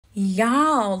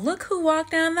Y'all, look who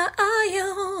walked down the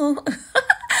aisle.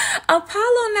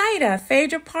 Apollo Nida,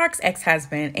 Phaedra Parks'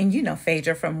 ex-husband. And you know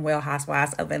Phaedra from Real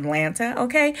Housewives of Atlanta,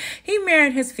 okay? He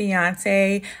married his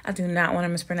fiance. I do not want to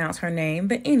mispronounce her name.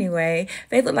 But anyway,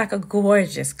 they look like a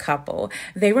gorgeous couple.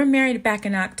 They were married back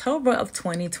in October of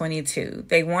 2022.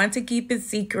 They wanted to keep it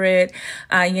secret,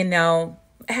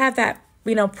 have that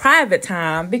private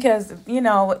time because,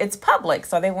 it's public.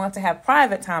 So they want to have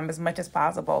private time as much as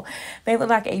possible. They look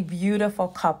like a beautiful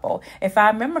couple. If I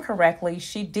remember correctly,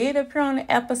 she did appear on an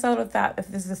episode of that. If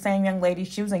this is the same young lady,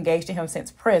 she was engaged to him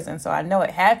since prison. So I know it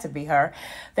had to be her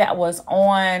that was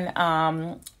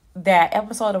on, that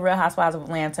episode of Real Housewives of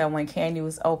Atlanta when Candy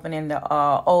was opening the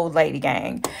old lady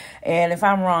gang. And if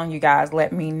I'm wrong, you guys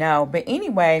let me know. But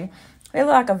anyway, they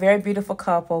look like a very beautiful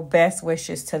couple. Best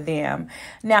wishes to them.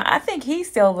 Now, I think he's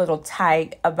still a little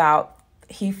tight about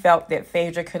he felt that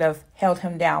Phaedra could have held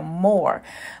him down more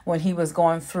when he was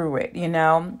going through it,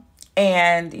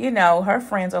 And, her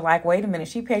friends are like, wait a minute,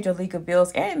 she paid your legal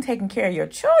bills and taking care of your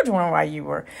children while you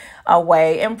were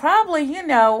away. And probably, I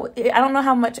don't know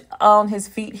how much on his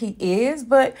feet he is,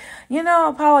 but,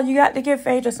 Apollo, you got to give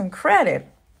Phaedra some credit.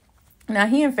 Now,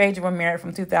 he and Phaedra were married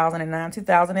from 2009,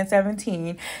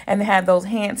 2017, and they had those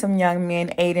handsome young men,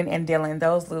 Aiden and Dylan.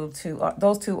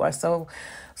 Those two are so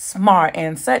smart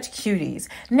and such cuties.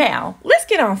 Now, let's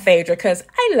get on Phaedra because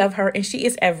I love her and she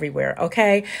is everywhere,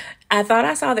 okay? I thought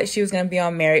I saw that she was going to be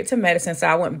on Married to Medicine, so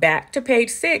I went back to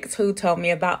page 6, who told me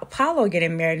about Apollo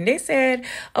getting married, and they said,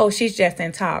 oh, she's just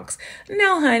in talks.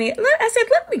 No, honey. I said,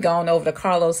 let me go on over to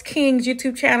Carlos King's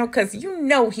YouTube channel because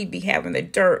he be having the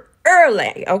dirt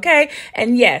early, okay?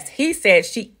 And yes, he said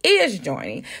she is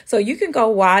joining. So you can go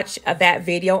watch that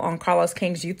video on Carlos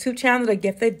King's YouTube channel to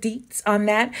get the deets on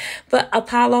that. But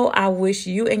Apollo, I wish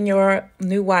you and your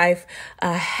new wife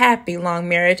a happy long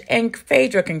marriage. And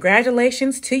Phaedra,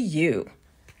 congratulations to you.